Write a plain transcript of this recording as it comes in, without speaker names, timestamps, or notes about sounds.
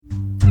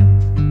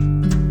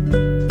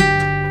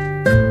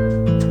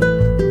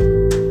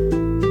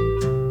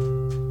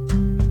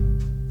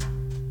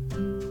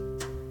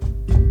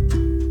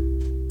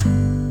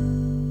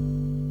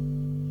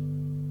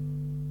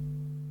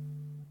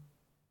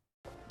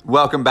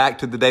Welcome back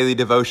to the Daily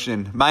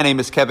Devotion. My name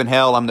is Kevin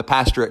Hell. I'm the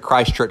pastor at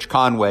Christ Church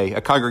Conway,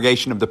 a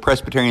congregation of the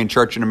Presbyterian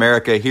Church in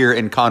America here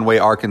in Conway,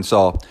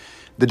 Arkansas.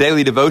 The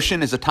Daily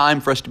Devotion is a time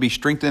for us to be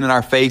strengthened in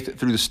our faith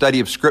through the study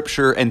of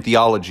Scripture and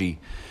theology.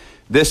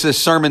 This is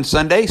Sermon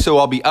Sunday, so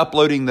I'll be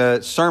uploading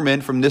the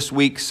sermon from this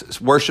week's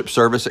worship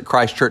service at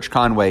Christ Church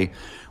Conway.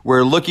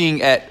 We're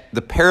looking at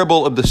the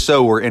parable of the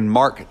sower in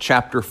Mark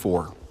chapter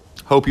 4.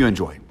 Hope you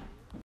enjoy.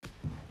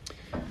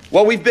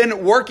 Well, we've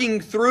been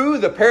working through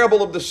the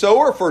parable of the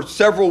sower for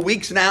several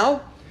weeks now,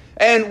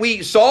 and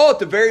we saw at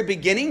the very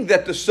beginning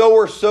that the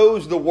sower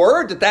sows the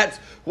word, that's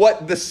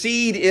what the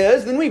seed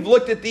is. Then we've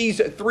looked at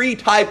these three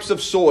types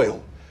of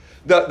soil.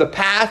 The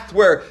path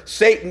where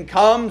Satan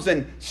comes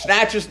and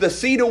snatches the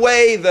seed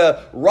away,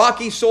 the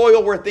rocky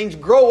soil where things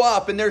grow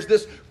up and there's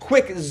this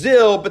quick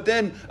zeal, but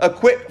then a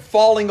quick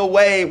falling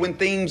away when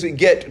things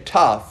get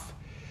tough.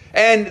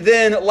 And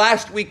then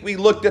last week we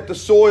looked at the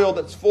soil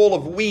that's full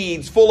of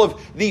weeds, full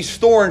of these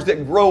thorns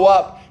that grow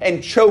up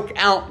and choke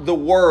out the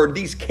word,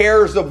 these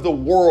cares of the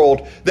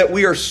world that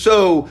we are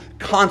so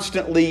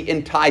constantly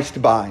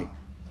enticed by.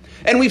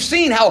 And we've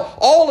seen how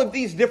all of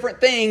these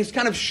different things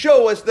kind of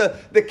show us the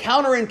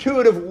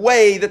counterintuitive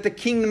way that the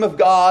kingdom of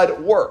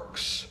God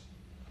works.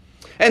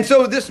 And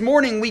so this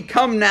morning we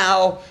come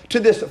now to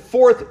this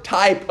fourth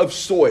type of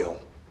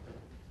soil.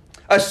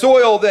 A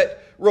soil that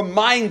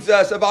reminds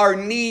us of our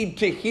need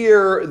to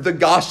hear the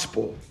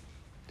gospel.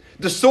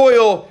 The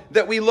soil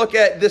that we look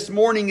at this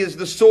morning is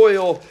the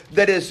soil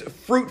that is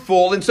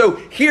fruitful. And so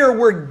here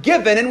we're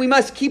given, and we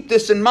must keep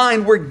this in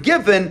mind, we're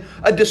given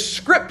a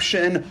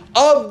description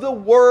of the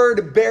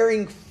word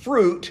bearing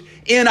fruit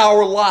in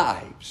our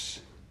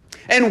lives.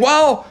 And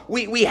while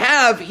we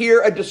have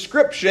here a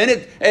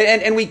description,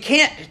 and we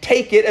can't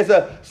take it as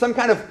some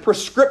kind of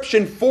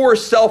prescription for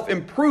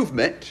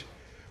self-improvement.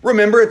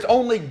 Remember, it's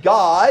only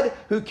God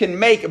who can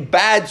make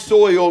bad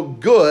soil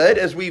good,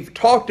 as we've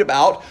talked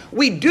about.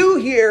 We do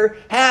here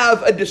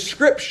have a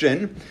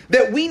description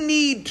that we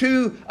need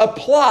to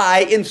apply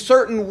in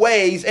certain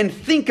ways and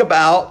think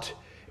about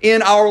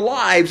in our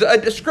lives. A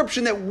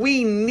description that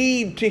we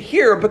need to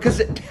hear because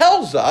it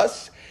tells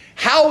us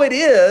how it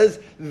is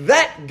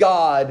that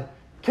God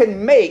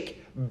can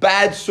make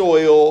bad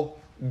soil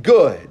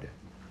good.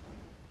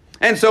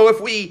 And so if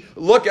we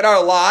look at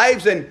our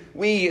lives and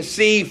we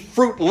see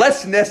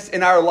fruitlessness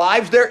in our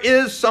lives, there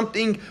is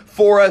something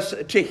for us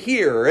to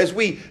hear as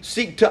we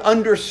seek to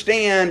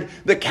understand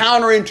the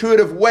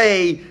counterintuitive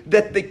way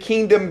that the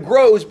kingdom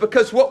grows.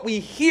 Because what we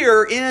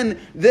hear in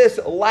this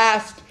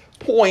last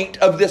point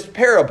of this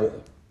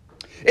parable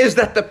is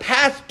that the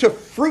path to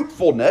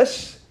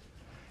fruitfulness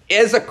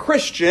as a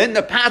Christian,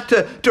 the path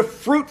to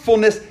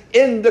fruitfulness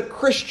in the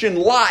Christian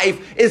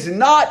life is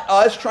not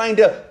us trying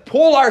to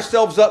pull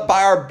ourselves up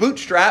by our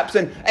bootstraps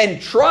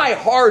and try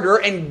harder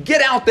and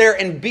get out there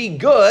and be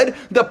good.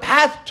 The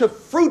path to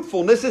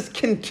fruitfulness is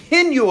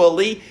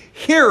continually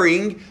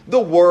hearing the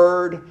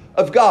word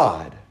of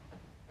God.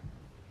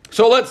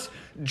 So let's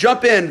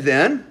jump in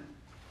then.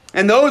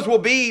 And those will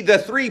be the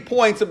 3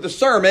 points of the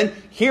sermon: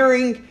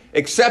 hearing,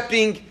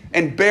 accepting,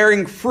 and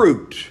bearing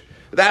fruit.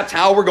 That's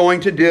how we're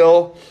going to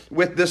deal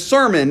with this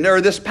sermon or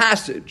this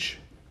passage.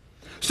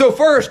 So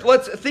first,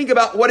 let's think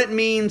about what it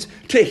means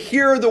to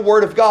hear the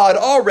word of God.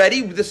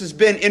 Already, this has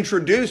been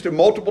introduced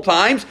multiple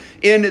times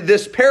in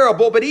this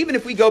parable, but even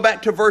if we go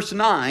back to verse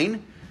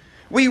 9,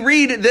 we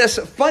read this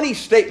funny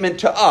statement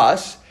to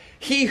us: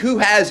 "He who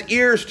has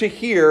ears to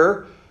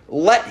hear,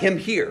 let him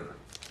hear."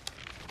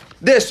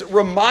 This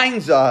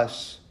reminds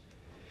us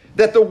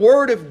that the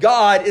word of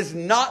God is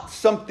not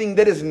something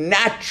that is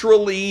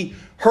naturally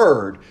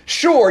heard.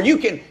 Sure, you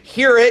can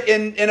hear it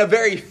in a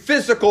very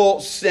physical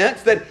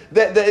sense,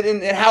 that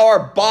in how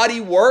our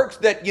body works,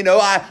 that,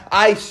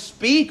 I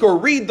speak or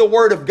read the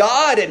word of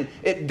God and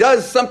it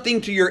does something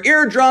to your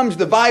eardrums.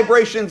 The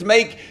vibrations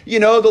make, the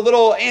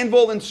little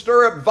anvil and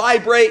stirrup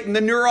vibrate and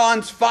the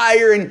neurons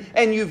fire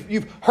and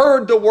you've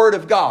heard the word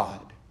of God.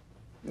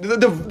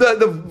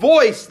 The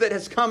voice that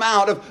has come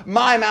out of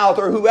my mouth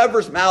or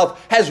whoever's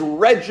mouth has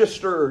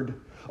registered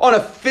on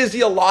a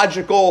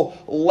physiological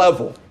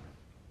level.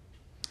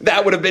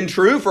 That would have been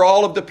true for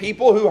all of the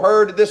people who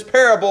heard this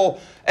parable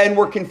and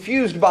were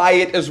confused by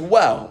it as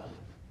well.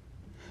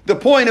 The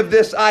point of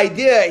this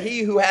idea,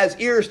 he who has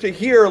ears to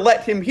hear,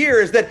 let him hear,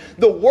 is that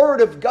the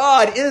word of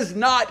God is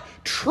not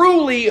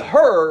truly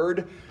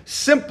heard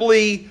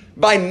simply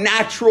by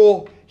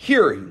natural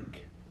hearing.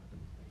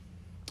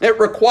 It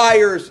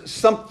requires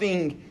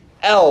something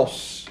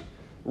else,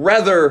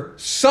 rather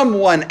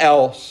someone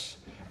else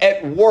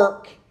at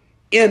work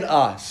in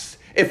us,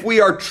 if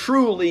we are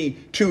truly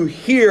to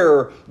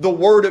hear the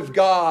word of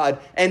God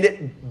and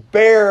it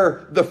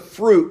bear the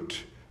fruit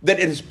that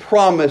it is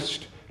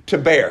promised to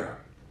bear.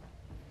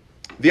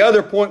 The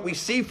other point we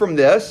see from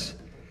this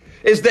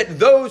is that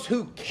those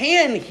who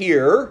can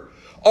hear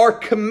are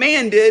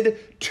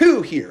commanded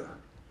to hear.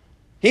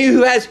 He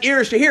who has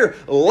ears to hear,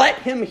 let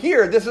him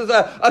hear. This is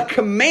a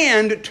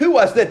command to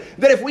us that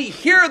if we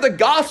hear the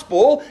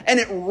gospel and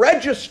it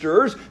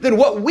registers, then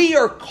what we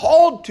are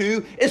called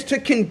to is to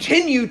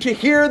continue to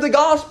hear the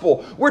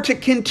gospel. We're to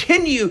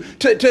continue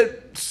to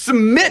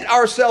submit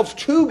ourselves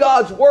to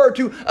God's word,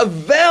 to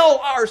avail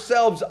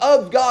ourselves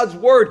of God's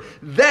word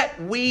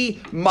that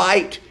we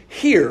might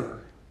hear.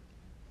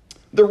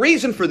 The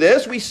reason for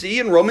this we see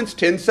in Romans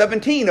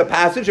 10:17, a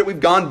passage that we've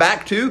gone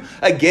back to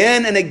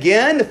again and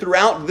again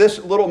throughout this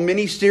little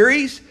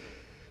mini-series.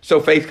 So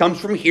faith comes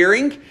from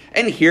hearing,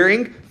 and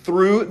hearing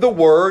through the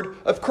word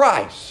of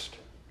Christ.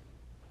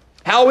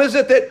 How is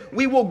it that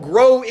we will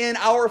grow in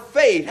our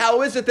faith?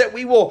 How is it that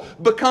we will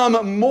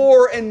become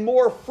more and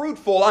more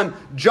fruitful? I'm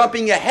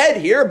jumping ahead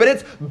here, but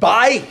it's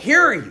by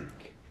hearing.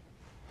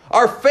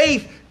 Our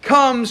faith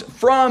comes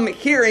from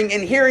hearing,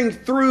 and hearing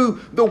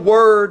through the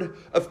word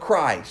of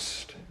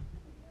Christ.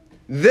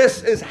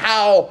 This is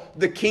how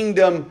the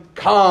kingdom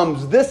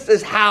comes. This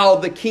is how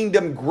the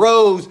kingdom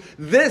grows.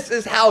 This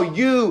is how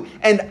you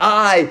and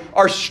I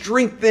are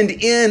strengthened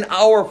in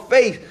our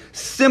faith,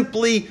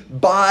 simply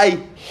by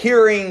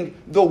hearing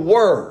the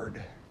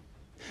word.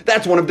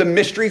 That's one of the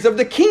mysteries of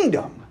the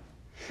kingdom.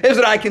 Is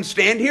that I can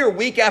stand here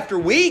week after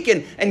week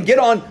and get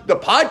on the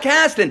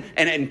podcast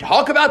and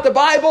talk about the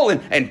Bible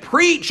and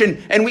preach,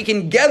 and we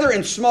can gather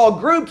in small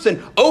groups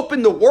and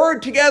open the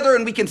Word together,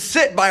 and we can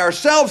sit by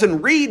ourselves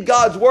and read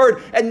God's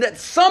Word, and that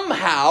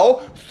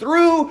somehow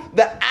through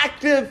the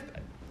active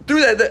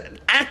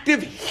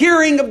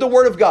hearing of the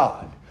Word of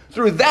God,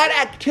 through that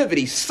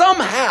activity,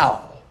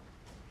 somehow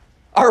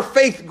our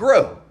faith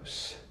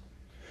grows.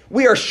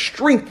 We are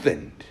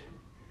strengthened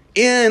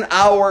in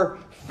our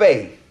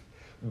faith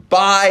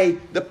by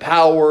the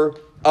power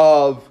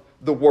of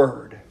the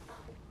word.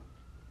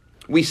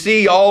 We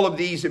see all of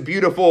these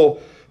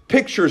beautiful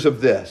pictures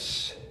of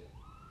this.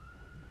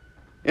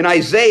 In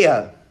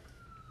Isaiah,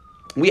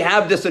 we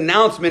have this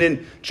announcement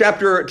in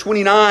chapter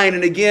 29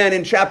 and again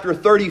in chapter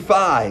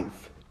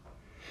 35,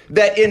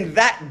 that in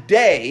that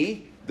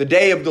day, the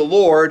day of the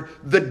Lord,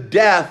 the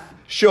deaf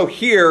shall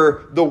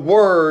hear the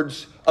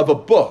words of a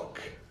book.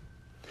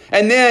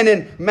 And then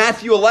in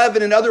Matthew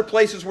 11 and other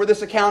places where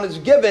this account is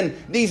given,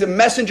 these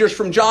messengers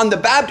from John the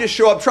Baptist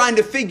show up trying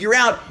to figure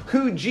out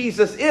who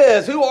Jesus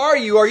is. Who are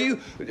you? Are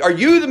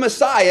you the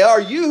Messiah? Are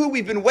you who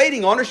we've been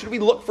waiting on, or should we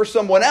look for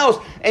someone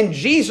else? And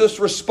Jesus'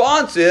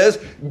 response is,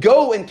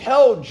 go and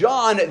tell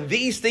John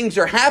these things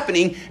are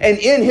happening. And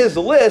in his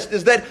list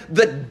is that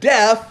the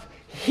deaf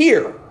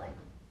hear.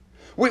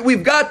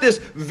 We've got this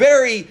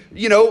very,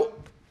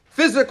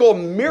 physical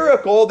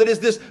miracle that is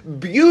this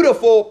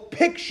beautiful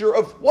picture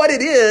of what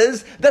it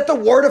is that the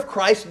word of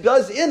Christ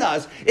does in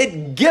us.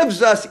 It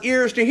gives us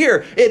ears to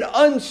hear. It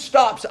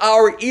unstops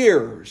our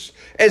ears,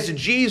 as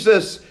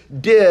Jesus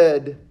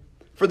did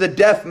for the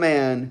deaf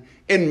man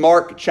in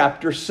Mark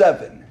chapter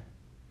 7,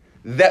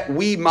 that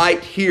we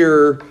might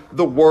hear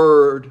the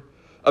word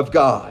of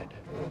God.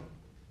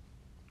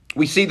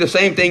 We see the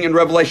same thing in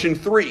Revelation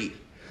 3.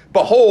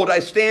 Behold, I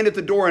stand at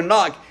the door and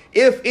knock.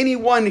 If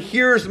anyone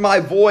hears my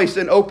voice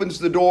and opens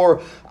the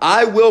door,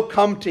 I will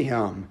come to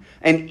him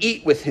and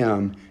eat with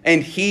him,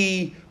 and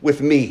he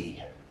with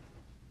me.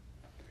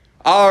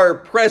 Our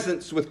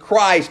presence with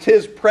Christ,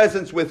 his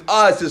presence with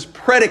us, is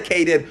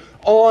predicated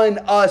on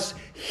us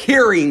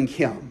hearing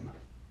him.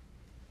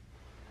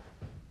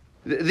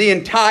 The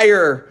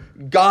entire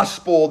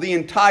gospel, the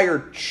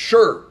entire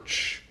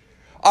church,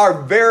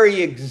 our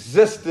very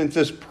existence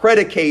is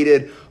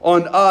predicated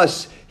on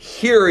us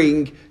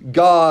hearing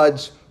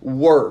God's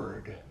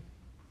word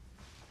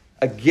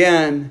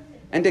again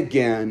and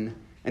again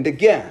and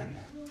again.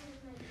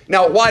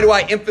 Now, why do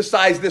I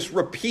emphasize this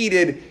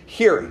repeated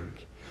hearing?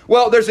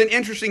 Well, there's an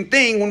interesting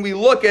thing when we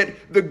look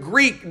at the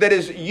Greek that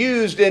is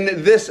used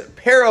in this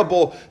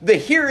parable. The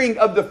hearing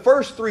of the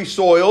first three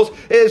soils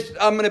is,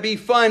 I'm going to be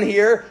fun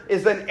here,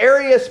 is an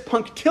aorist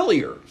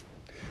punctiliar.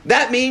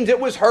 That means it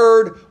was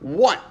heard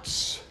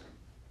once.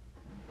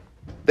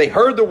 They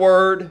heard the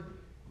word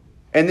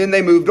and then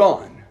they moved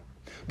on.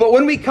 But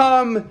when we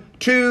come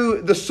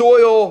to the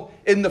soil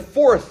in the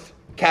fourth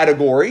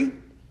category,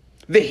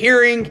 the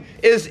hearing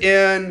is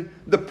in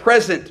the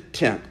present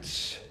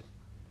tense,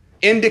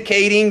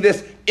 indicating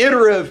this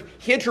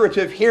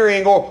iterative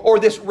hearing or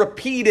this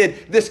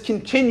repeated, this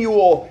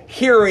continual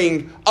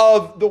hearing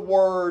of the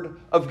Word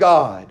of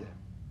God.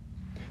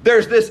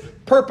 There's this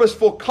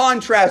purposeful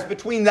contrast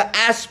between the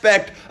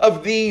aspect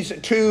of these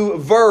two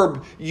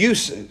verb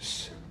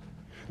uses.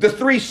 The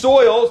three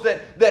soils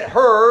that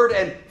heard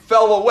and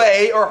fell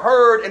away, or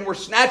heard and were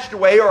snatched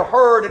away, or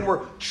heard and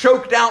were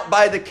choked out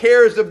by the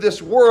cares of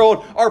this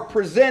world, are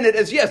presented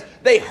as, yes,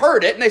 they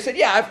heard it and they said,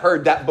 yeah, I've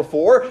heard that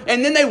before.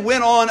 And then they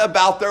went on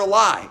about their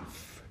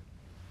life.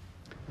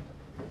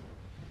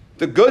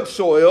 The good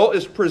soil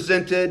is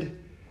presented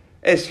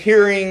as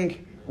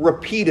hearing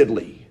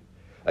repeatedly,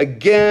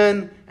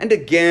 again and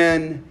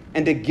again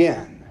and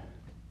again,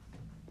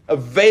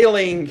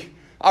 availing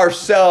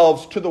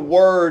ourselves to the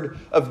Word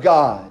of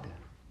God.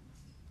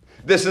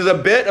 This is a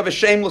bit of a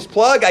shameless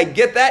plug. I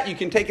get that. You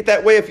can take it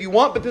that way if you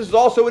want, but this is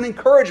also an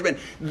encouragement.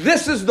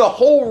 This is the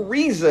whole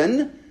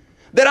reason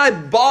that I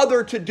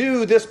bother to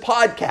do this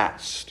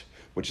podcast,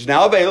 which is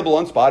now available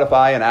on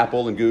Spotify and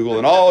Apple and Google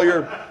and all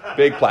your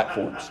big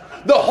platforms.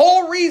 The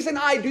whole reason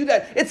I do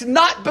that, it's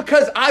not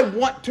because I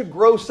want to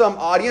grow some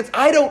audience.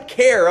 I don't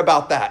care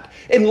about that,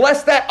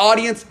 unless that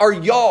audience are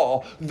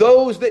y'all,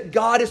 those that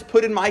God has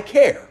put in my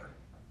care.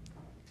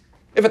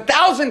 If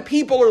 1,000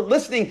 people are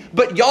listening,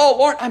 but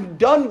y'all aren't, I'm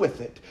done with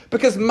it.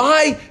 Because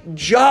my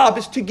job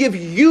is to give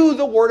you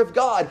the Word of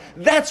God.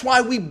 That's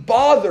why we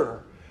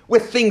bother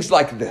with things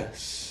like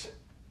this.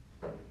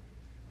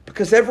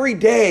 Because every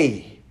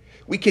day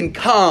we can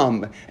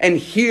come and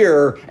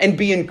hear and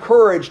be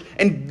encouraged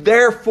and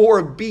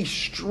therefore be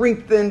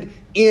strengthened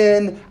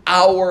in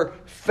our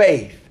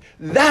faith.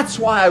 That's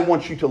why I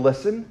want you to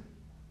listen.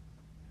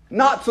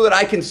 Not so that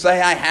I can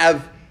say I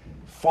have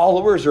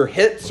followers or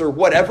hits or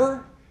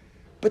whatever,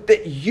 but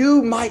that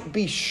you might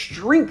be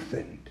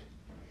strengthened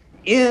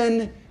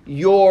in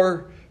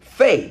your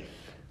faith.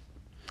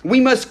 We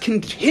must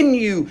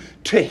continue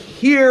to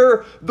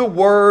hear the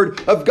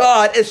Word of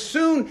God. As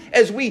soon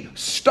as we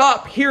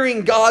stop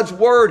hearing God's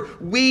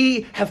Word,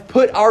 we have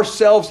put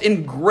ourselves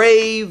in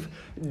grave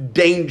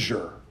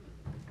danger.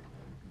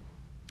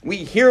 We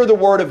hear the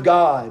Word of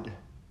God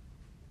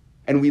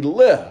and we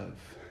live.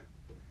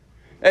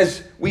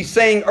 As we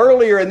sang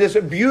earlier in this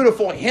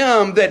beautiful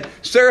hymn that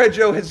Sarah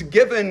Jo has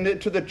given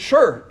to the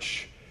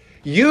church,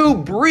 you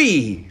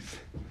breathe,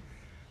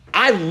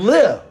 I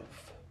live.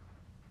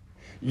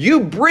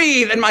 You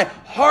breathe and my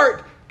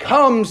heart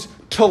comes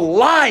to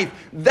life.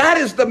 That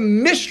is the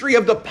mystery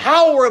of the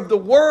power of the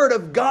Word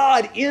of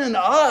God in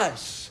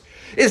us,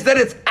 is that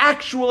it's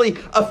actually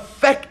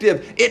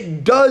effective.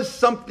 It does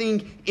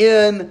something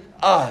in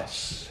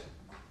us.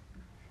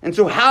 And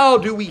so how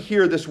do we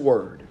hear this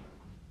Word?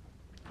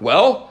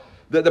 Well,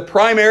 the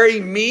primary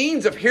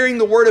means of hearing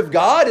the Word of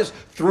God is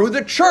through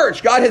the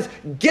church. God has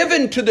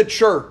given to the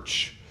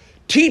church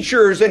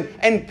teachers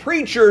and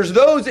preachers,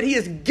 those that He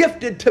has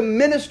gifted to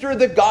minister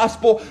the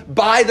gospel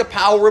by the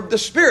power of the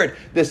Spirit.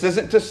 This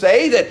isn't to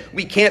say that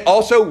we can't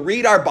also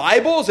read our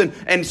Bibles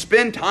and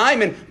spend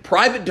time in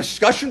private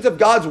discussions of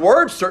God's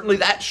Word. Certainly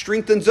that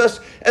strengthens us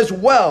as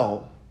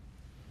well.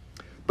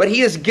 But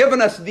He has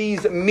given us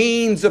these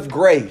means of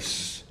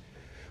grace,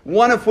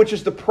 one of which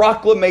is the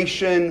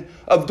proclamation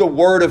of the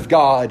Word of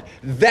God,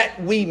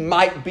 that we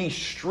might be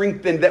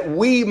strengthened, that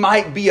we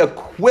might be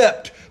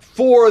equipped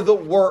for the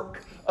work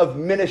of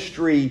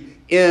ministry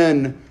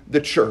in the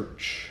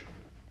church.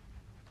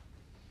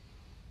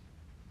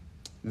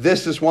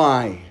 This is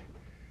why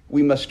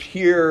we must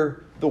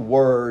hear the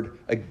Word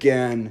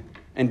again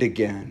and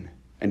again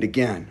and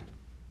again.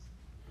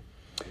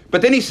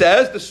 But then he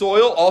says the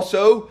soil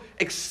also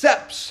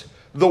accepts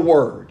the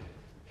Word.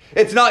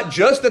 It's not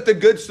just that the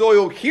good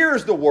soil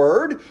hears the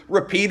Word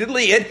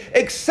repeatedly, it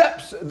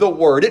accepts the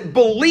Word. It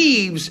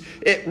believes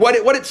what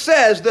it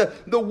says.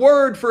 The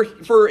word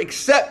for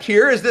accept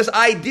here is this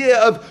idea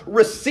of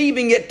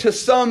receiving it to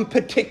some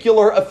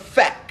particular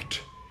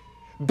effect.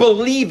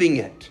 Believing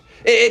it.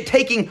 It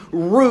taking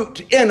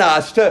root in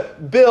us, to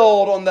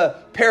build on the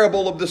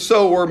parable of the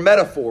sower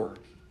metaphor.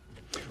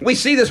 We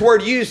see this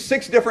word used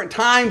 6 different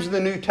times in the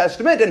New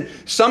Testament, and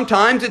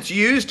sometimes it's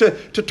used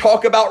to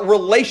talk about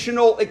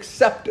relational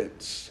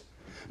acceptance.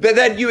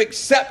 That you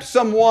accept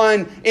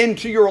someone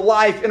into your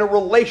life in a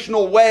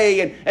relational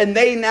way, and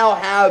they now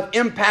have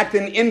impact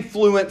and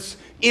influence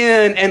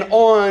in and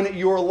on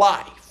your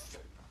life.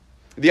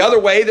 The other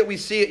way that we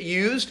see it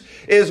used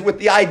is with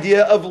the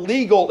idea of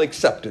legal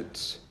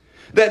acceptance.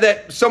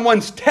 That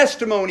someone's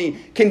testimony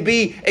can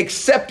be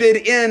accepted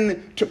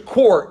into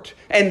court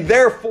and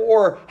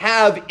therefore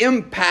have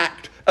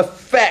impact,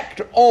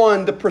 effect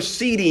on the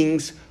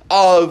proceedings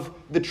of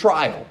the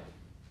trial.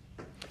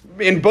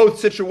 In both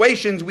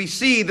situations, we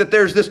see that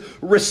there's this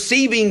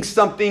receiving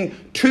something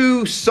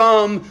to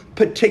some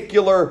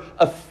particular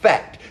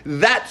effect.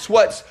 That's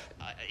what's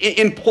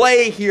in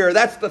play here.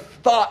 That's the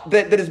thought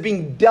that is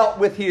being dealt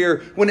with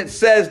here when it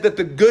says that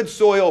the good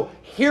soil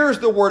hears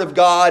the Word of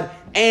God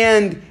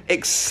and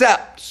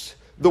accepts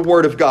the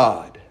Word of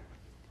God.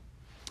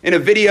 In a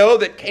video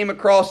that came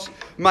across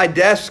my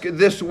desk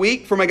this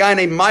week from a guy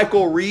named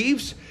Michael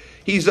Reeves,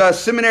 he's a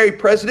seminary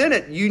president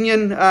at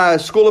Union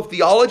School of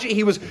Theology.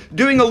 He was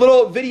doing a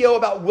little video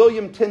about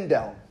William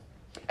Tyndale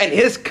and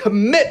his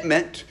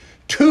commitment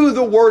to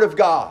the Word of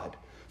God,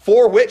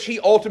 for which he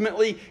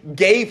ultimately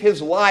gave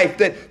his life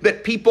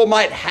that people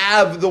might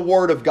have the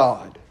Word of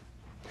God.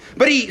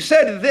 But he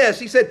said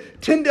this, he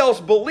said, Tyndale's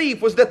belief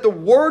was that the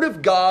Word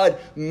of God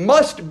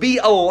must be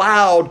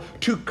allowed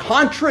to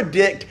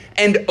contradict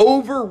and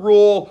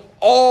overrule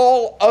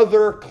all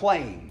other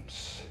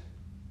claims.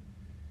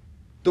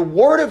 The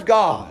Word of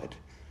God,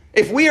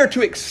 if we are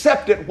to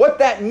accept it, what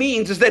that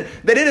means is that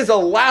it is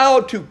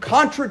allowed to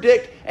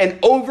contradict and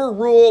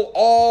overrule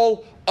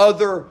all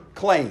other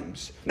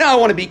claims. Now, I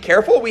want to be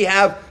careful. We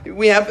have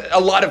a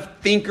lot of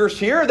thinkers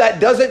here. That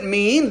doesn't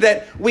mean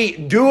that we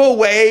do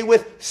away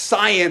with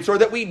science, or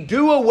that we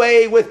do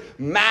away with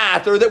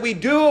math, or that we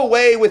do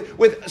away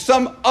with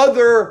some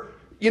other,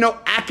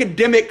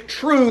 academic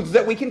truths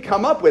that we can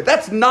come up with.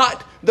 That's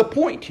not the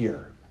point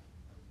here.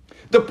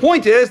 The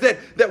point is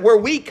that where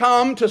we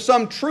come to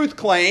some truth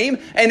claim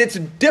and it's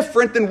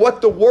different than what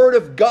the Word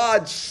of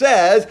God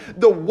says,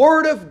 the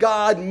Word of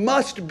God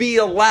must be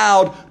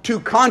allowed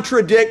to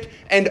contradict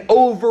and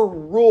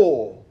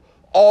overrule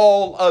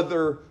all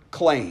other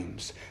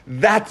claims.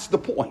 That's the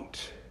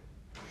point.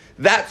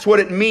 That's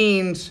what it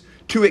means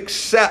to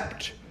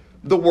accept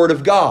the Word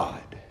of God.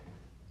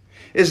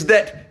 Is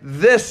that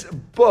this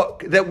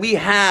book that we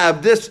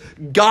have, this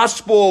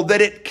gospel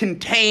that it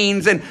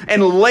contains and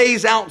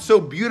lays out so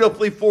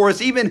beautifully for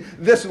us, even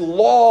this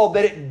law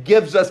that it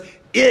gives us,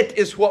 it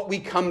is what we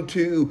come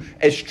to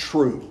as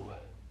true.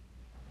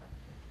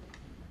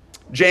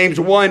 James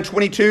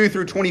 1:22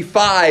 through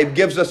 25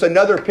 gives us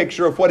another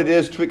picture of what it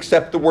is to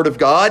accept the Word of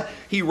God.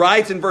 He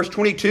writes in verse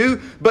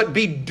 22, "But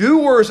be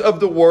doers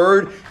of the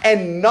Word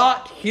and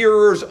not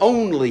hearers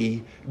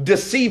only,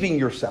 deceiving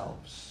yourselves."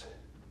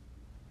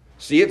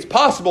 See, it's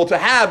possible to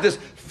have this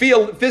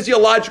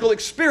physiological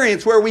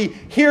experience where we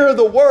hear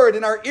the Word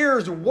and our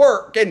ears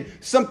work and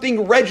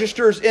something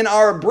registers in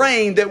our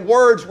brain that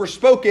words were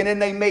spoken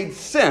and they made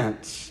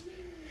sense.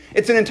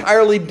 It's an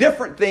entirely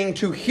different thing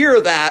to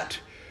hear that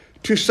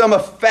to some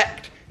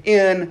effect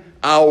in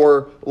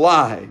our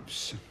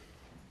lives.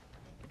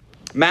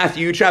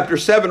 Matthew chapter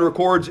 7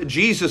 records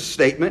Jesus'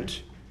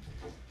 statement.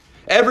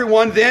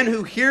 "Everyone then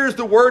who hears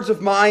the words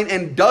of mine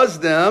and does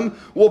them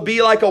will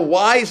be like a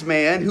wise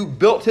man who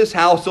built his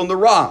house on the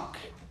rock."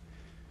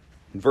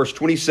 In verse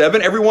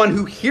 27, "Everyone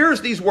who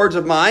hears these words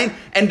of mine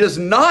and does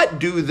not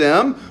do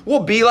them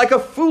will be like a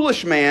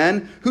foolish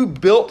man who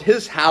built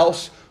his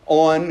house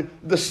on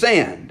the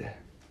sand."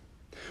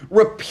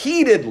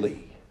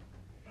 Repeatedly,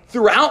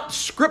 throughout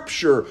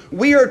Scripture,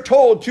 we are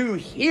told to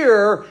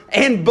hear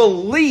and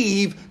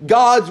believe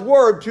God's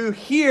Word, to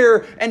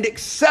hear and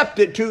accept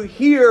it, to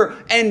hear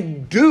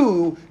and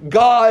do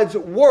God's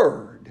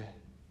Word.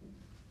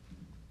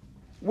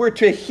 We're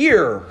to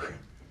hear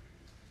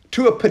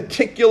to a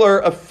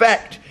particular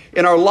effect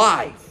in our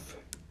life.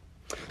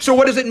 So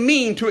what does it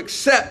mean to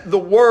accept the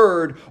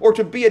Word or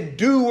to be a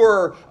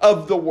doer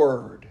of the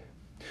Word?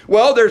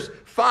 Well, there's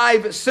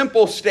 5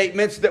 simple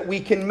statements that we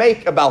can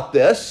make about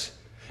this.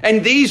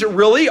 And these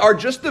really are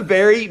just the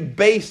very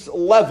base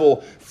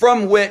level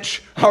from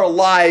which our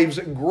lives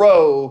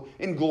grow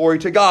in glory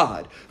to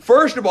God.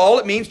 First of all,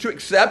 it means to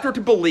accept or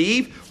to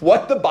believe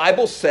what the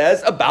Bible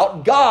says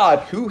about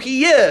God, who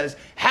He is,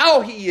 how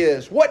He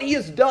is, what He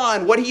has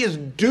done, what He is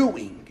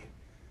doing.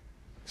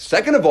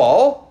 Second of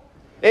all,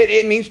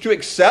 it means to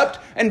accept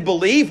and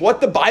believe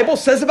what the Bible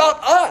says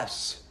about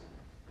us.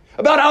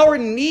 About our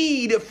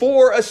need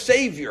for a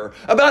Savior,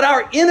 about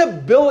our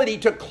inability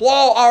to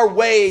claw our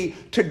way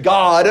to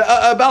God,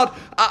 about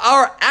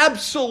our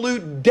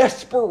absolute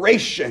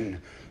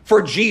desperation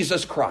for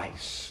Jesus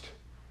Christ,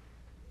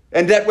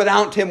 and that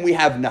without Him we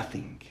have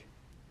nothing.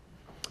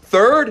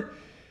 Third,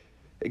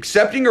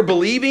 accepting or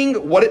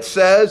believing what it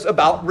says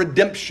about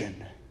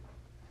redemption,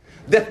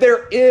 that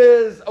there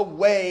is a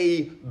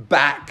way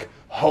back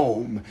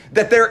home,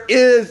 that there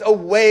is a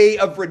way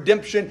of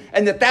redemption,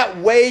 and that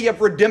way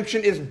of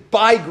redemption is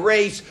by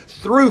grace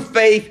through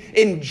faith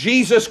in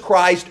Jesus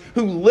Christ,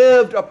 who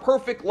lived a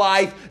perfect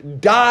life,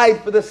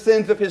 died for the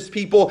sins of His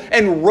people,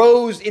 and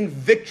rose in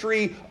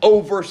victory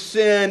over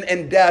sin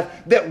and death,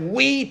 that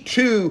we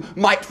too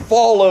might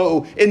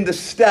follow in the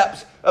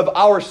steps of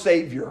our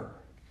Savior,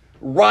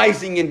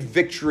 rising in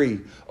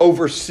victory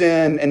over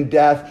sin and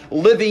death,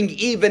 living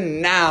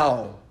even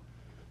now,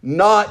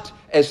 not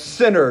as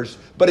sinners,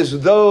 but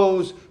as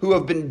those who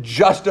have been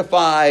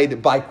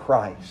justified by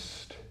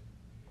Christ.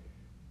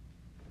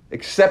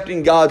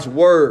 Accepting God's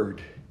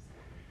Word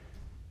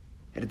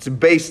at its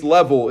base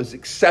level is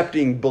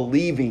accepting,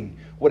 believing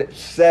what it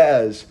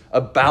says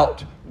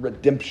about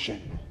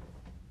redemption.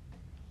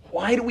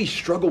 Why do we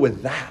struggle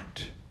with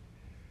that?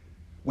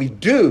 We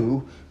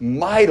do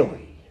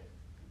mightily.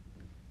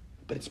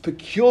 But it's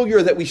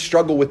peculiar that we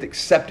struggle with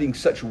accepting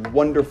such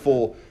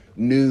wonderful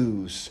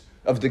news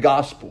of the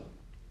gospel.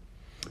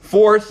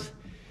 Fourth,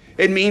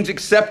 it means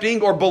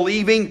accepting or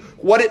believing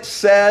what it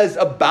says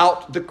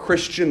about the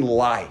Christian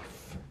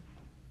life.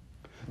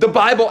 The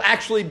Bible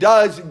actually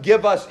does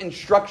give us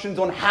instructions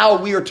on how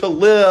we are to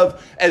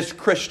live as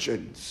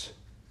Christians.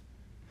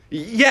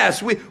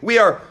 Yes, we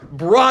are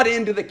brought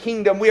into the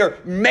kingdom. We are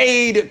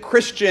made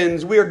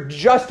Christians. We are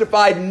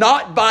justified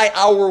not by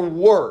our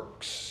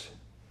works,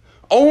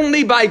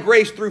 only by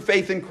grace through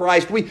faith in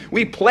Christ.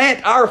 We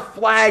plant our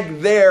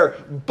flag there,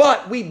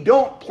 but we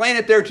don't plant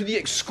it there to the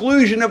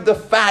exclusion of the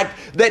fact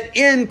that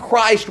in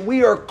Christ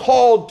we are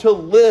called to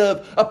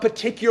live a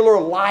particular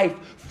life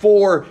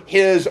for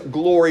His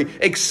glory,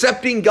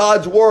 accepting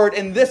God's Word.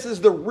 And this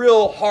is the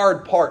real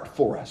hard part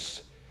for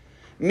us.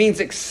 means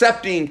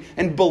accepting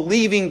and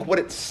believing what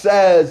it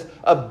says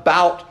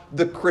about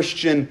the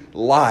Christian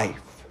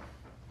life.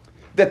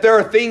 That there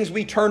are things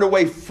we turn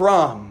away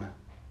from,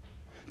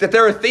 that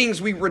there are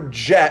things we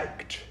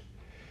reject,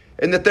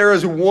 and that there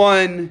is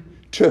one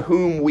to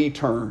whom we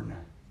turn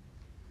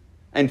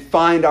and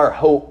find our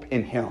hope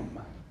in Him.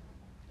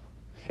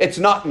 It's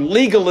not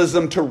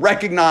legalism to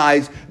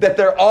recognize that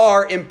there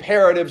are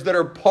imperatives that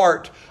are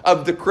part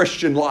of the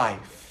Christian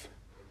life.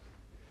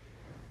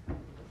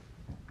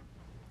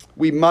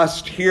 We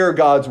must hear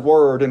God's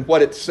word and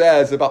what it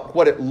says about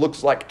what it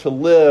looks like to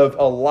live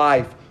a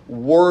life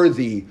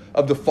worthy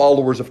of the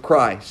followers of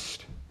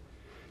Christ.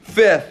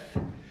 Fifth,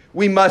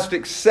 we must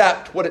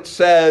accept what it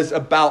says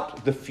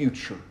about the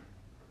future.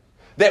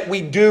 That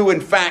we do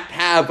in fact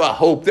have a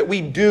hope, that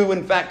we do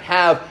in fact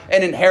have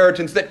an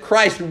inheritance, that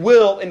Christ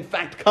will in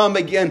fact come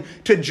again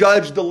to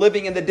judge the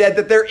living and the dead,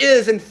 that there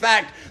is in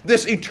fact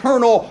this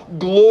eternal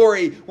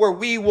glory where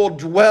we will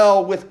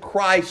dwell with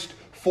Christ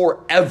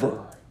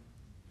forever,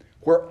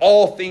 where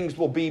all things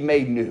will be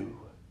made new.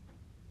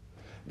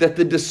 That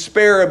the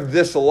despair of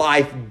this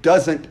life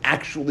doesn't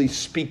actually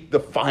speak the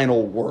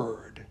final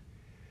word,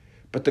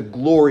 but the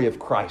glory of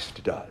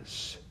Christ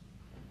does.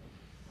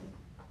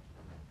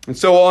 And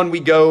so on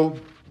we go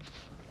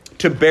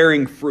to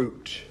bearing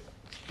fruit.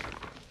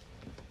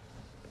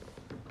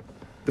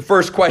 The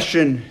first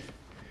question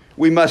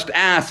we must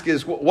ask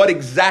is, what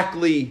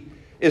exactly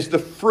is the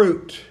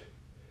fruit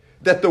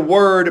that the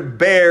Word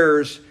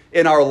bears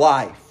in our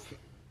life?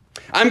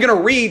 I'm going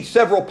to read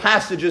several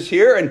passages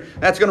here, and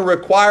that's going to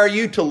require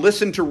you to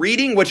listen to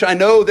reading, which I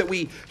know that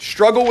we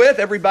struggle with.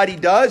 Everybody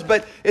does,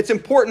 but it's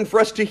important for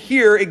us to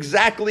hear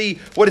exactly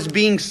what is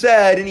being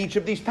said in each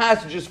of these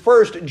passages.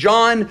 First,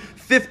 John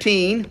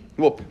 15,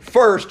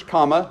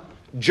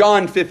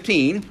 John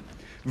 15,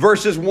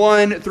 verses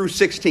 1 through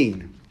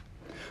 16.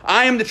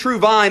 I am the true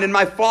vine, and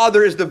my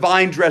Father is the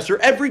vine dresser.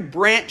 Every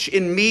branch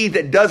in me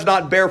that does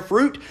not bear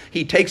fruit,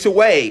 He takes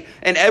away.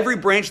 And every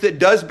branch that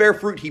does bear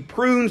fruit, He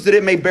prunes that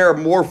it may bear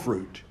more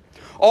fruit.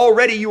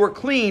 Already you are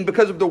clean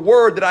because of the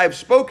word that I have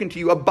spoken to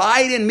you.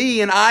 Abide in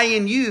me and I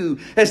in you.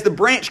 As the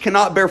branch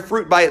cannot bear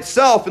fruit by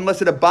itself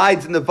unless it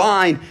abides in the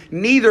vine,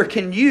 neither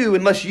can you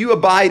unless you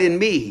abide in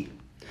me.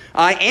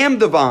 I am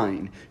the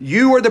vine.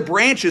 You are the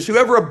branches.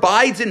 Whoever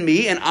abides in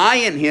me and I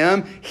in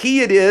him,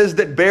 he it is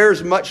that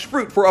bears much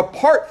fruit. For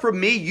apart from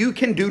me, you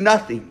can do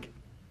nothing.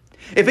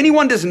 If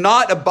anyone does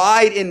not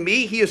abide in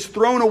me, he is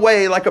thrown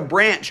away like a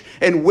branch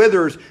and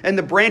withers, and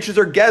the branches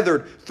are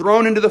gathered,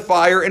 thrown into the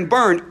fire and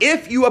burned.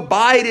 If you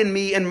abide in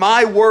me and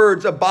my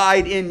words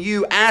abide in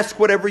you, ask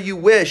whatever you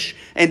wish,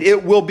 and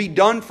it will be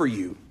done for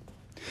you.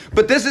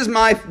 But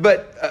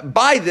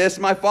by this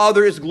my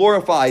Father is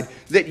glorified,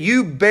 that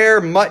you bear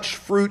much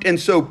fruit and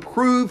so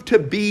prove to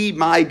be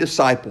my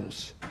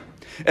disciples.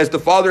 As the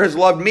Father has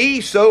loved me,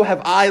 so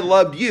have I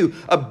loved you.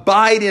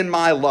 Abide in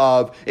my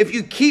love. If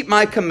you keep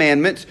my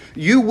commandments,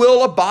 you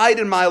will abide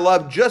in my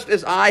love, just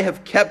as I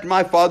have kept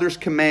my Father's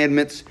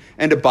commandments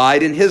and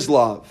abide in his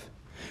love.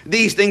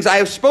 These things I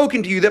have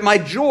spoken to you, that my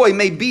joy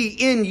may be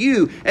in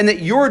you, and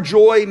that your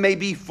joy may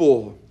be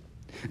full.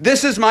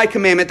 This is my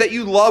commandment, that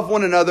you love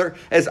one another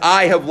as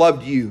I have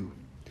loved you.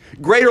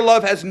 Greater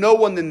love has no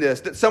one than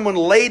this, that someone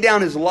lay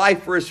down his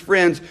life for his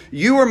friends.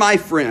 You are my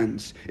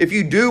friends, if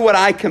you do what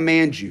I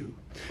command you.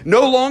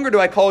 No longer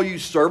do I call you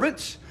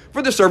servants,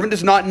 for the servant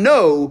does not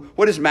know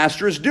what his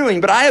master is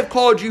doing. But I have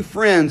called you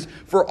friends,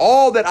 for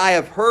all that I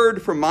have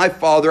heard from my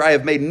Father I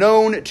have made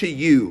known to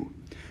you.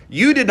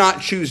 You did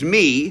not choose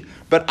me,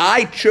 but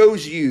I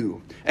chose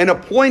you and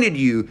appointed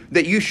you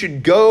that you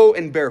should go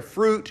and bear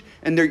fruit,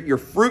 and that your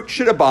fruit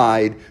should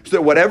abide, so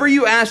that whatever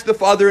you ask the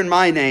Father in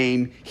my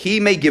name, he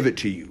may give it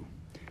to you.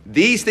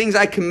 These things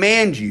I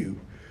command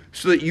you,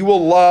 so that you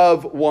will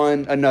love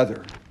one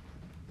another.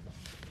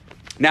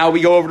 Now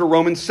we go over to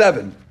Romans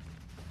 7.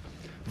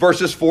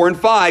 Verses 4 and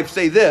 5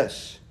 say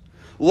this: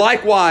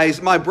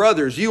 Likewise, my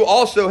brothers, you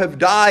also have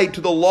died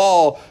to the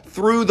law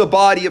through the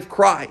body of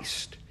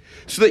Christ,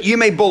 so that you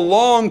may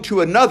belong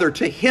to another,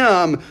 to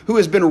him who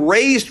has been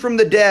raised from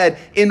the dead,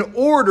 in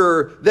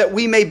order that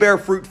we may bear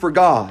fruit for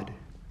God.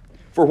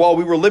 For while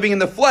we were living in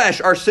the flesh,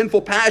 our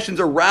sinful passions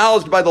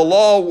aroused by the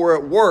law were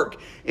at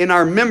work in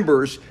our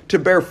members to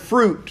bear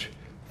fruit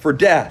for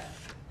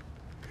death.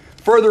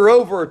 Further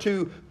over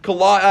to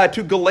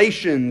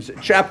Galatians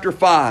chapter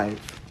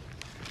 5.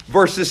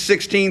 Verses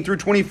 16 through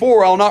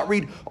 24. I'll not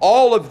read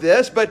all of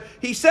this, but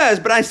he says,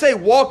 But I say,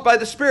 walk by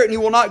the Spirit, and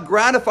you will not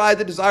gratify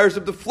the desires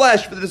of the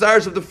flesh. For the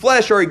desires of the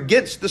flesh are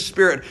against the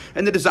Spirit,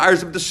 and the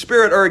desires of the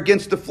Spirit are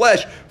against the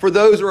flesh. For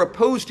those are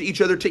opposed to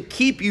each other to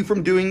keep you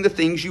from doing the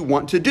things you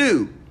want to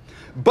do.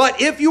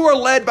 But if you are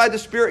led by the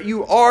Spirit,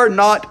 you are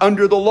not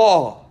under the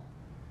law.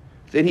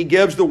 Then he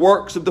gives the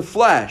works of the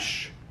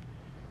flesh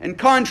and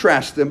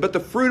contrasts them. But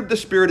the fruit of the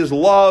Spirit is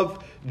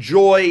love,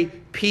 joy,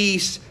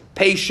 peace,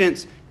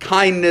 patience,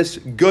 kindness,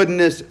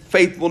 goodness,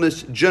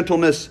 faithfulness,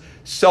 gentleness,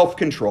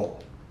 self-control.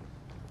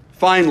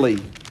 Finally,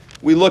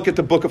 we look at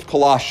the book of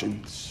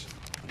Colossians,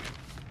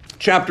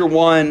 chapter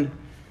 1,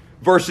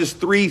 verses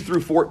 3 through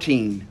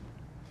 14.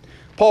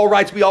 Paul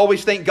writes, we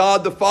always thank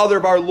God, the Father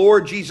of our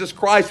Lord Jesus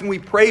Christ, when we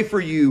pray for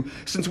you,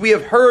 since we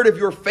have heard of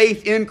your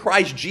faith in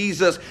Christ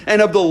Jesus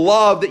and of the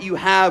love that you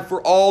have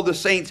for all the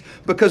saints,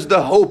 because of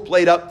the hope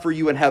laid up for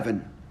you in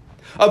heaven.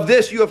 Of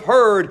this you have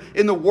heard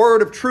in the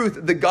word of truth,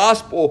 the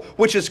gospel,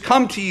 which has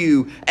come to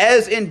you,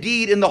 as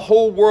indeed in the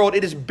whole world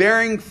it is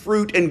bearing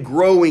fruit and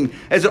growing,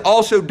 as it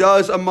also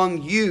does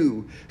among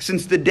you,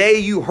 since the day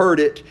you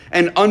heard it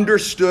and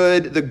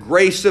understood the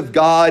grace of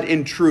God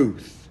in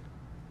truth.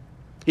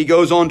 He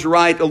goes on to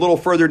write a little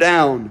further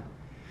down,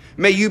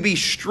 may you be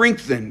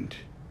strengthened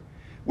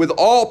with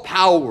all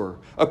power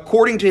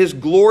according to his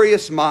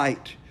glorious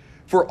might,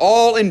 for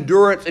all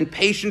endurance and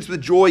patience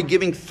with joy,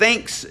 giving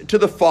thanks to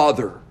the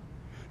Father,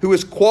 who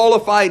has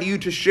qualified you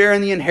to share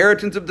in the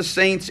inheritance of the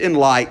saints in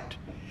light.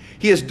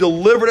 He has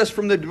delivered us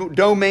from the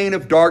domain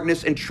of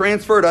darkness and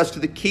transferred us to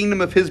the kingdom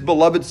of his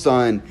beloved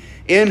Son,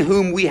 in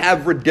whom we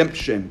have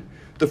redemption,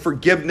 the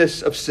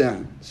forgiveness of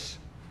sins.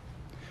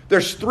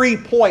 There's 3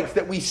 points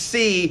that we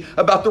see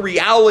about the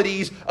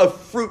realities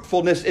of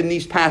fruitfulness in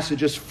these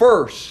passages.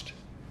 First,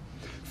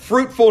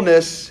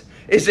 fruitfulness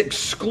is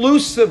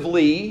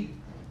exclusively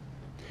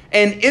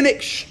and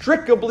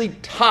inextricably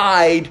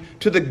tied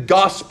to the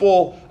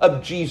gospel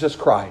of Jesus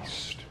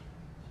Christ.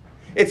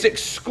 It's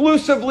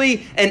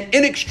exclusively and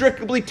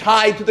inextricably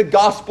tied to the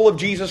gospel of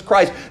Jesus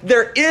Christ.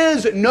 There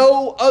is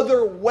no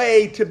other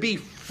way to be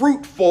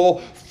fruitful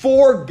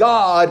for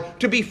God,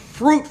 to be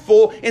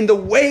fruitful in the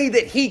way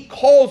that he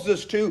calls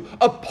us to,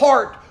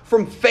 apart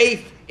from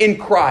faith in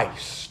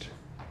Christ.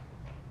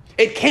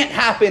 It can't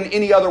happen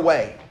any other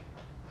way.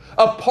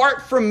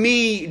 Apart from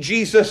me,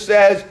 Jesus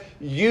says,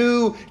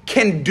 you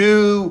can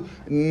do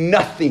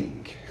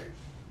nothing.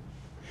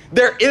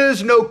 There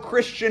is no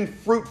Christian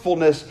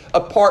fruitfulness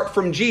apart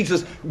from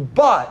Jesus,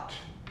 but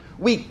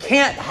we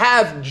can't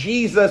have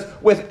Jesus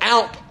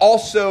without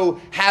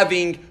also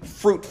having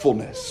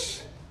fruitfulness.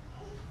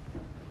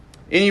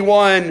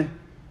 Anyone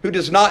who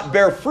does not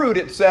bear fruit,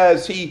 it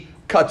says, he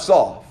cuts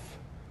off.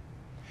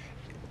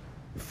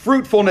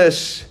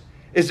 Fruitfulness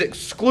is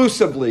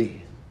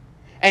exclusively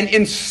and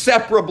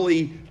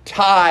inseparably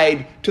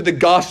tied to the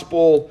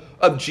gospel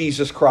of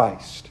Jesus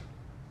Christ.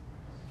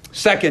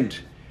 Second,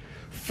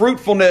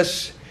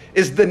 fruitfulness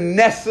is the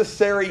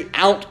necessary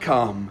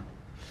outcome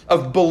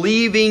of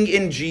believing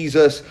in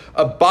Jesus,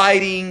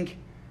 abiding,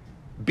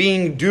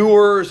 being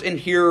doers and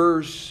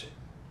hearers,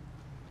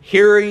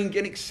 hearing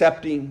and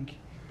accepting,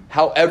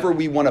 however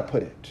we want to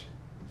put it.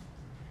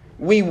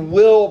 We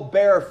will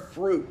bear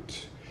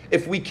fruit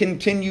if we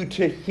continue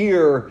to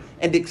hear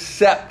and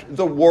accept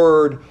the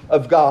word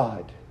of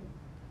God.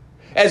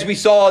 As we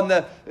saw in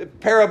the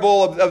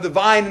parable of the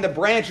vine and the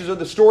branches, or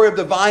the story of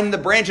the vine and the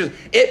branches,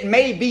 it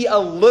may be a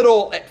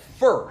little at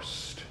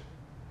first.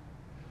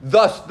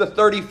 Thus the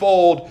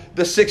 30-fold,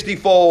 the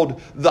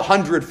 60-fold, the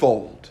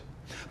 100-fold.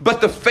 But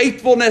the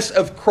faithfulness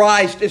of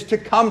Christ is to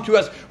come to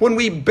us when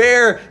we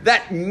bear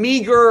that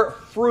meager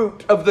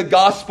fruit of the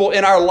gospel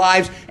in our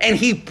lives, and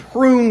he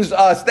prunes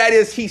us. That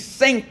is, he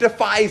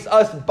sanctifies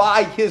us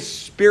by his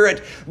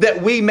Spirit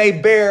that we may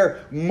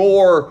bear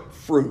more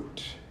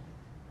fruit.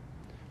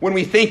 When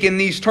we think in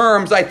these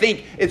terms, I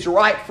think it's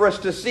right for us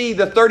to see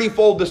the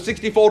 30-fold, the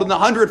 60-fold, and the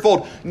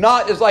 100-fold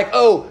not as like,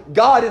 oh,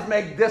 God has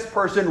made this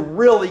person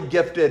really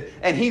gifted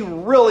and he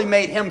really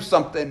made him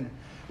something.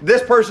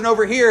 This person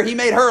over here, he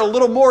made her a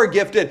little more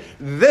gifted.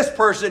 This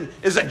person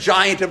is a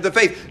giant of the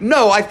faith.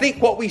 No, I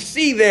think what we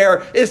see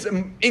there is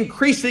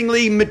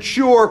increasingly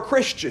mature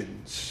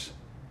Christians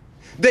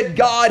that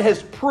God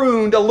has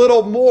pruned a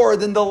little more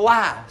than the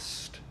last.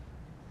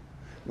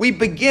 We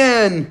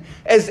begin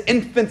as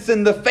infants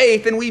in the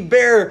faith, and we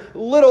bear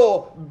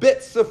little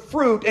bits of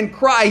fruit, and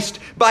Christ,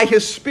 by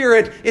his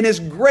Spirit, in his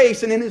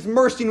grace and in his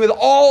mercy, and with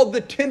all the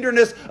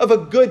tenderness of a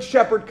good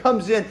shepherd,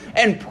 comes in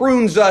and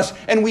prunes us,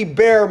 and we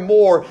bear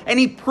more. And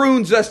he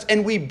prunes us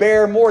and we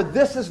bear more.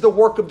 This is the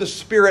work of the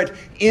Spirit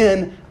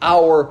in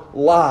our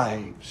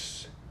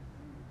lives.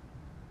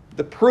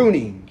 The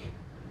pruning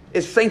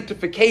is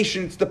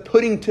sanctification. It's the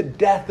putting to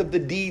death of the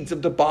deeds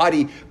of the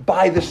body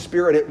by the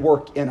Spirit at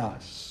work in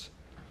us.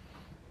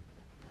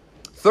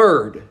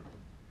 Third,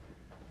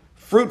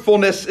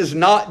 fruitfulness is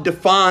not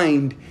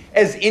defined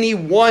as any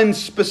one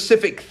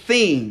specific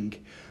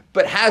thing,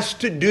 but has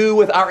to do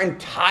with our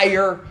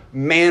entire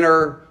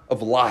manner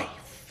of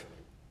life.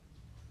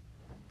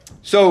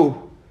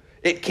 So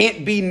it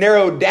can't be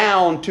narrowed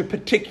down to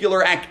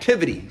particular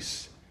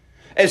activities,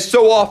 as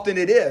so often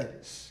it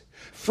is.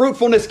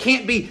 Fruitfulness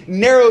can't be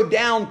narrowed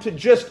down to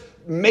just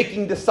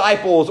making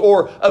disciples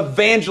or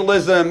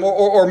evangelism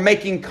or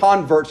making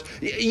converts.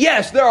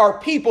 Yes, there are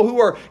people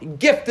who are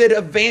gifted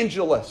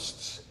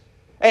evangelists,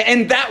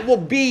 and that will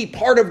be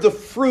part of the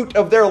fruit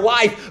of their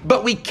life,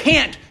 but we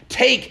can't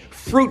take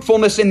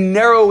fruitfulness and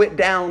narrow it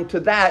down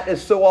to that,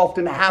 as so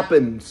often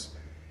happens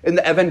in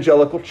the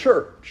evangelical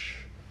church.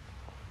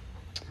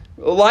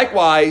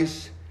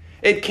 Likewise,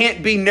 it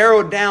can't be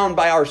narrowed down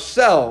by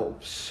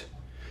ourselves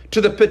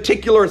to the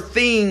particular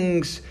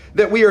things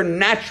that we are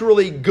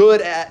naturally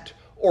good at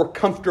or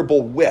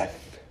comfortable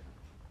with.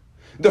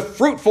 The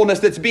fruitfulness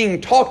that's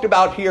being talked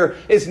about here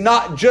is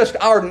not just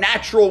our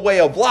natural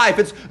way of life.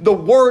 It's the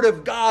Word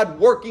of God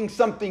working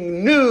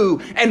something new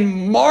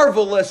and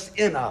marvelous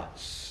in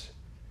us.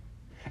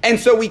 And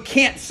so we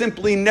can't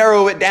simply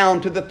narrow it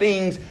down to the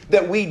things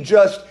that we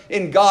just,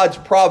 in God's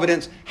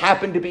providence,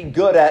 happen to be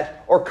good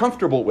at or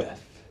comfortable with.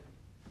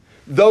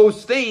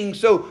 Those things,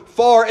 so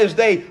far as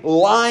they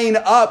line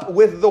up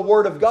with the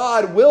Word of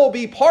God, will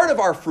be part of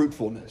our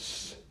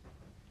fruitfulness.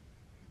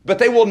 But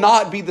they will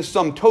not be the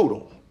sum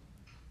total.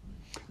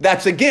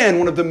 That's again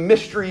one of the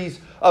mysteries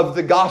of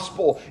the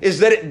gospel, is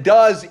that it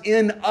does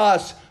in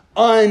us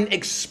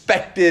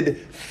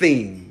unexpected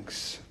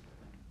things.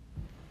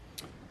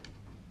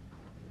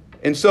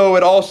 And so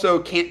it also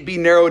can't be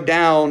narrowed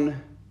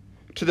down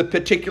to the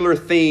particular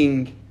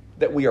thing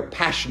that we are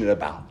passionate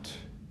about.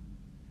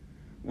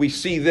 We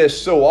see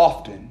this so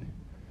often,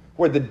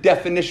 where the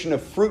definition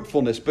of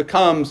fruitfulness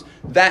becomes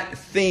that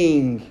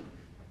thing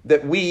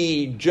that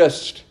we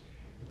just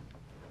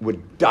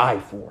would die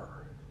for.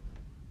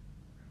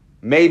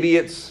 Maybe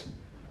it's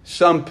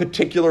some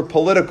particular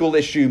political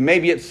issue.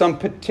 Maybe it's some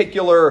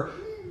particular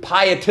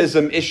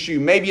pietism issue.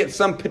 Maybe it's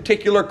some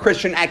particular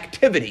Christian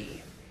activity.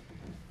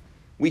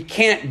 We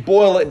can't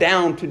boil it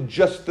down to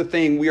just the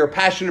thing we are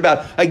passionate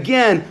about.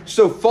 Again,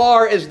 so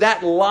far as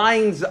that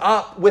lines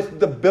up with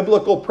the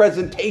biblical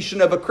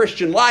presentation of a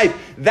Christian life,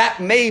 that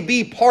may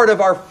be part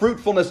of our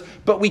fruitfulness,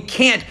 but we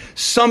can't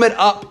sum it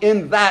up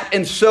in that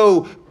and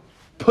so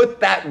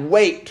put that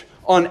weight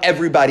on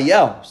everybody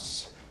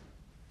else.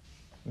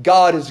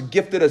 God has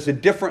gifted us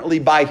differently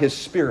by His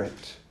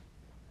Spirit.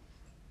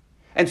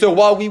 And so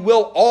while we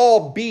will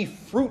all be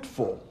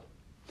fruitful,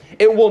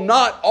 it will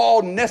not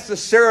all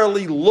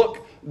necessarily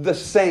look the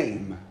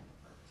same.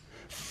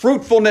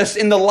 Fruitfulness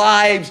in the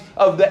lives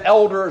of the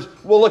elders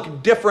will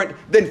look different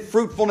than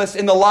fruitfulness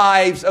in the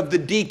lives of the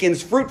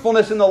deacons.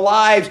 Fruitfulness in the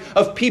lives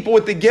of people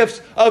with the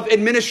gifts of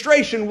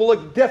administration will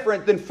look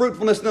different than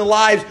fruitfulness in the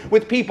lives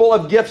with people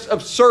of gifts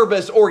of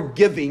service or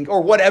giving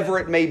or whatever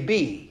it may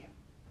be.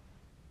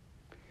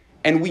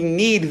 And we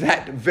need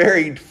that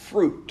varied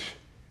fruit.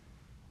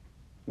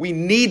 We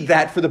need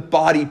that for the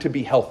body to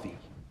be healthy.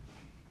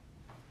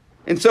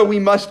 And so we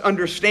must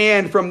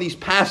understand from these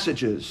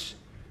passages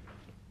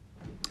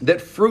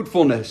that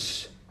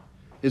fruitfulness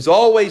is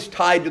always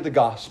tied to the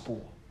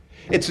gospel.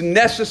 It's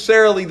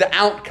necessarily the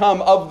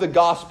outcome of the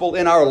gospel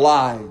in our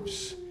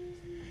lives.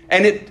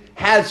 And it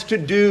has to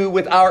do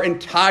with our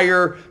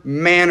entire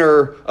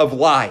manner of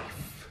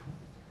life.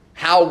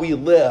 How we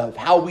live,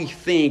 how we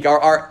think,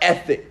 our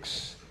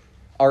ethics,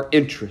 our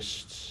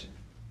interests.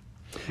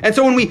 And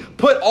so when we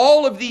put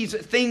all of these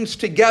things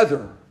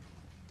together,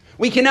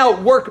 we can now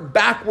work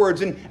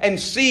backwards and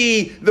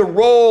see the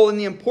role and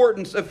the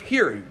importance of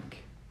hearing.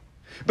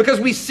 Because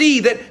we see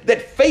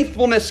that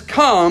faithfulness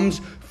comes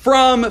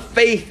from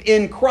faith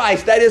in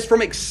Christ. That is,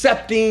 from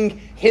accepting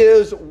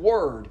His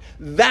Word.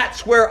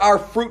 That's where our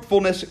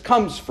fruitfulness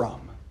comes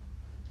from.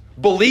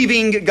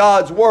 Believing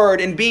God's Word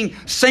and being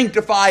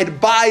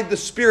sanctified by the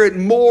Spirit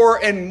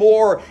more and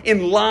more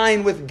in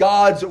line with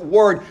God's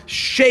Word,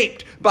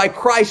 shaped by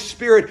Christ's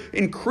Spirit,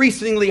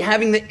 increasingly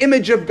having the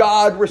image of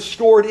God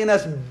restored in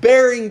us,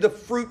 bearing the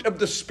fruit of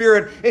the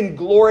Spirit in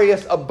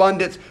glorious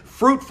abundance.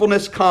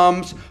 Fruitfulness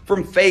comes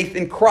from faith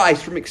in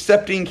Christ, from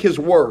accepting His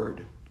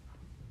Word.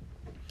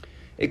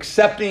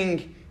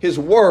 Accepting His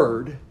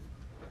Word,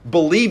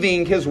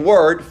 believing His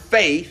Word,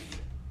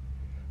 faith,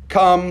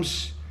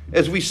 comes,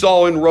 as we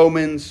saw in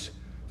Romans,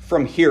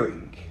 from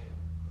hearing.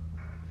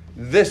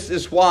 This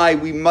is why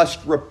we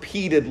must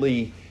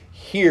repeatedly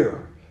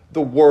hear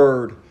the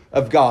Word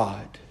of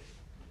God,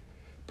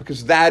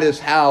 because that is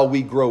how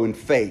we grow in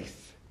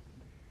faith.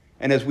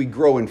 And as we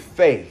grow in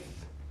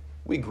faith,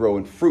 we grow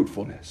in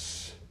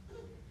fruitfulness.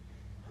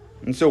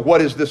 And so what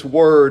is this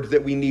word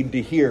that we need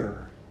to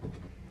hear?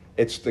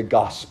 It's the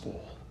gospel.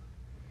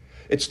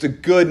 It's the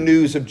good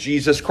news of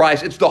Jesus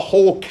Christ. It's the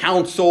whole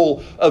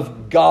counsel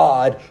of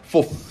God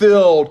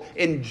fulfilled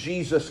in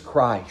Jesus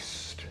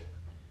Christ.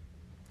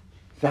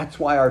 That's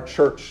why our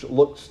church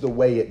looks the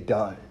way it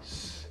does.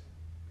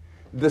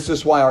 This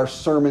is why our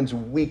sermons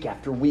week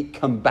after week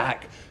come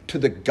back to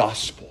the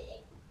gospel.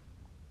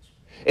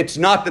 It's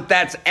not that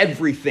that's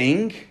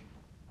everything,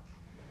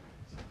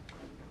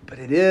 but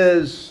it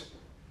is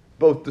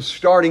both the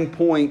starting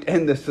point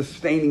and the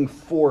sustaining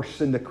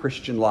force in the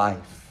Christian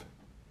life.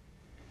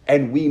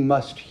 And we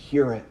must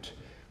hear it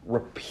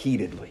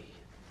repeatedly.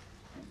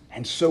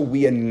 And so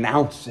we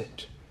announce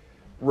it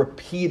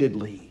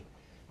repeatedly,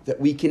 that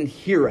we can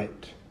hear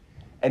it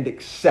and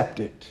accept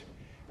it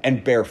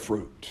and bear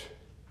fruit.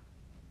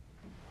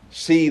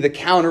 See, the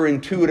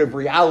counterintuitive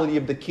reality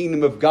of the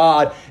kingdom of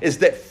God is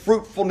that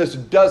fruitfulness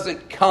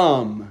doesn't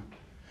come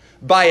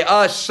by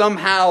us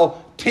somehow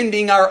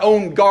tending our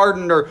own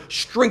garden or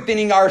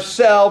strengthening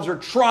ourselves or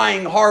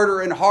trying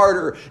harder and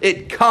harder.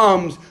 It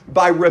comes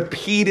by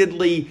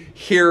repeatedly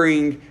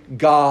hearing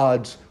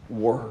God's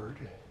word.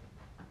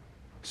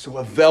 So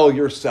avail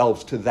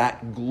yourselves to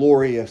that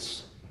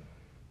glorious,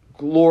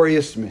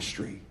 glorious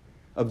mystery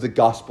of the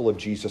gospel of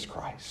Jesus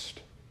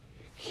Christ.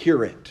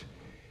 Hear it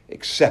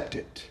accept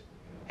it,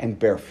 and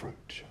bear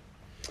fruit.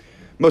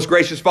 Most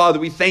gracious Father,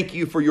 we thank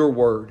you for your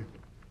word.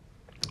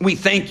 We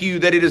thank you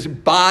that it is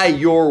by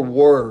your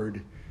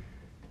word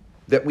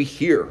that we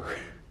hear.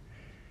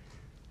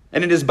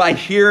 And it is by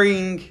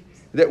hearing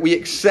that we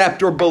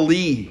accept or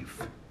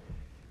believe.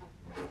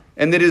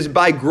 And that it is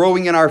by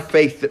growing in our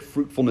faith that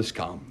fruitfulness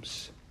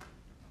comes.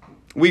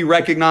 We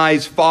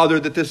recognize, Father,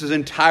 that this is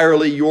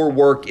entirely your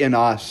work in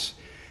us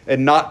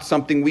and not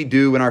something we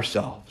do in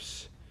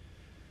ourselves.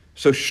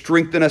 So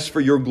strengthen us for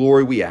your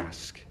glory, we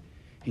ask.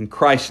 In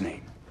Christ's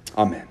name,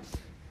 amen.